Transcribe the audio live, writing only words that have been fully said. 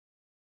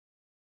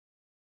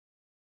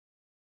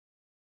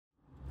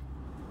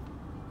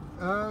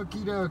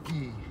Okie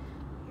dokie.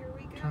 Here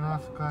we go. Turn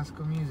off the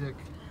classical music.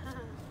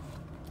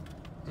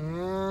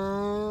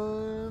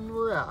 And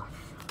we're off.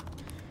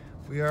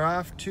 We are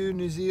off to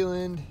New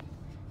Zealand.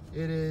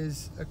 It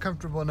is a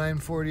comfortable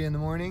 9:40 in the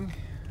morning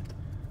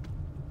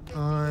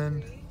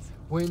on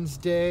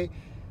Wednesday,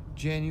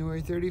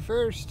 January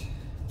 31st.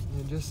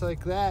 And just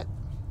like that,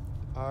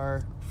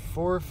 our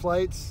 4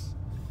 flights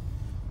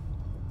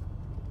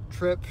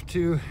trip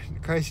to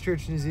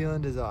Christchurch, New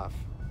Zealand is off.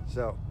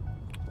 So,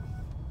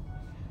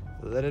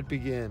 let it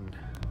begin.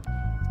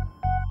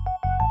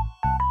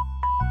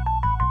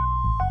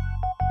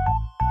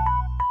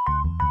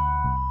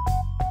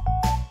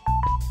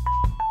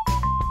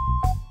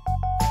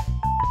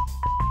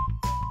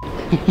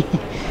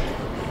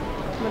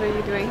 What are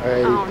you doing?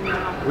 Alrighty. Oh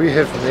no. We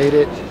have made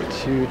it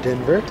to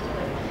Denver,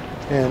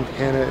 and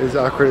Hannah is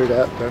awkwarded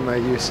out by my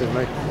use of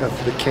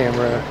the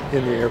camera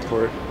in the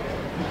airport,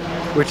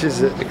 which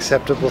is an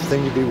acceptable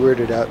thing to be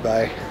weirded out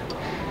by,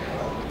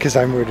 because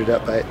I'm weirded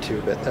out by it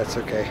too, but that's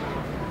okay.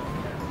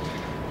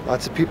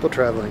 Lots of people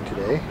traveling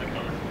today.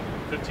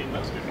 15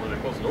 minutes before they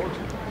close the doors.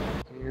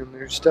 And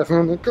there's stuff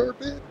on the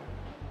carpet.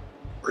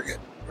 We're good.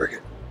 We're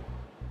good.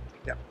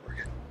 Yeah, we're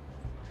good.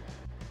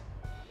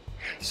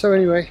 So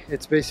anyway,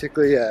 it's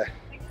basically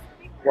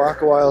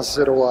walk a while,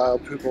 sit a while,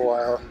 poop a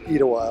while,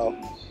 eat a while,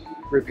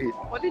 repeat.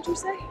 What did you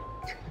say?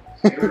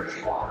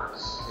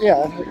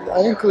 Yeah, I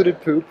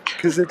included poop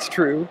because it's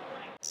true.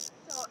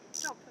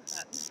 Don't put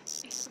that.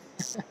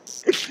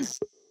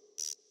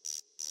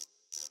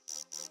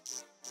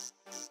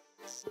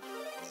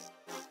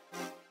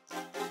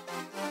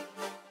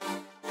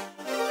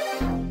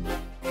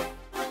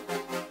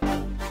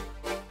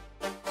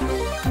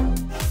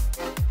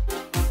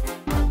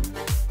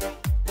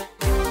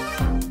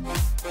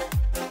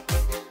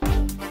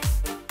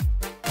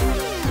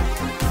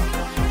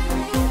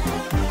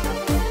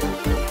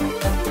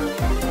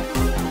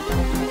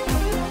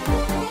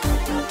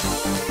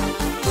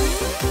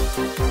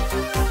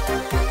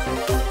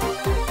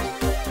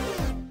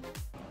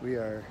 We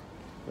are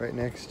right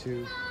next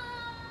to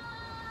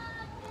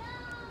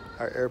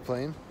our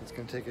airplane. It's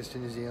going to take us to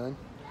New Zealand.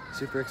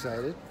 Super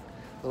excited.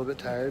 A little bit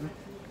tired.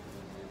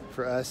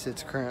 For us,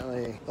 it's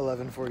currently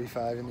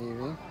 11:45 in the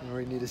evening, and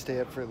we need to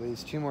stay up for at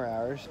least 2 more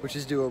hours, which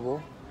is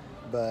doable,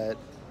 but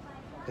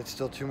it's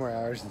still 2 more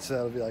hours, and so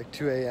that'll be like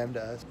 2 a.m.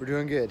 to us. We're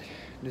doing good.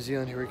 New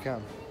Zealand, here we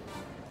come.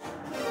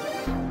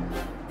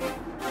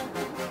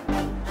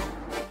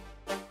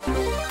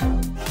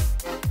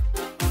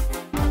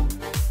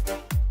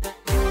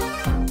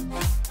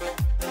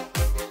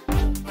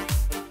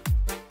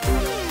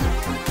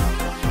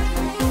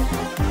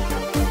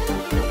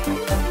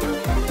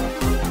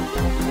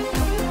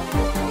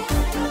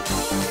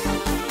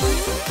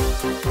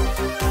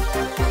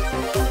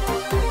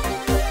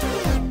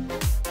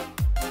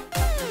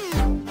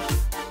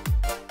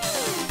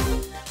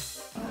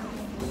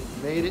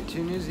 Made it to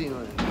New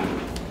Zealand.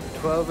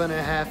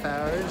 12.5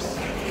 hours.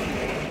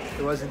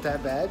 It wasn't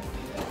that bad.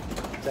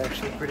 It's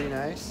actually pretty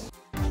nice.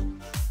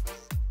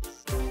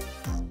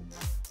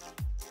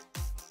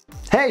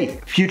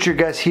 Hey, Future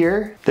Gus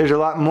here. There's a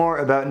lot more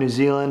about New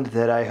Zealand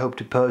that I hope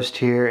to post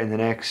here in the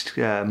next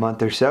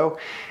month or so.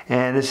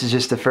 And this is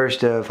just the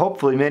first of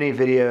hopefully many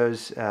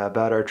videos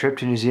about our trip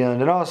to New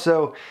Zealand. And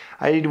also,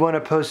 I did want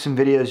to post some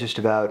videos just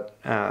about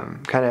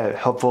kind of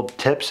helpful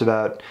tips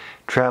about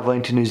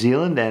traveling to New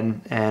Zealand,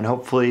 and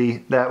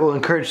hopefully that will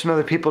encourage some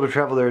other people to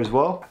travel there as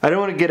well. I don't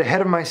want to get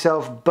ahead of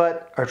myself,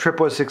 but our trip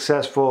was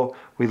successful.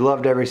 We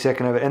loved every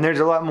second of it, and there's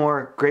a lot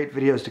more great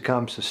videos to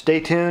come, so stay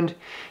tuned,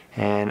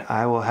 and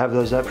I will have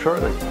those up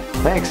shortly.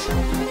 Thanks.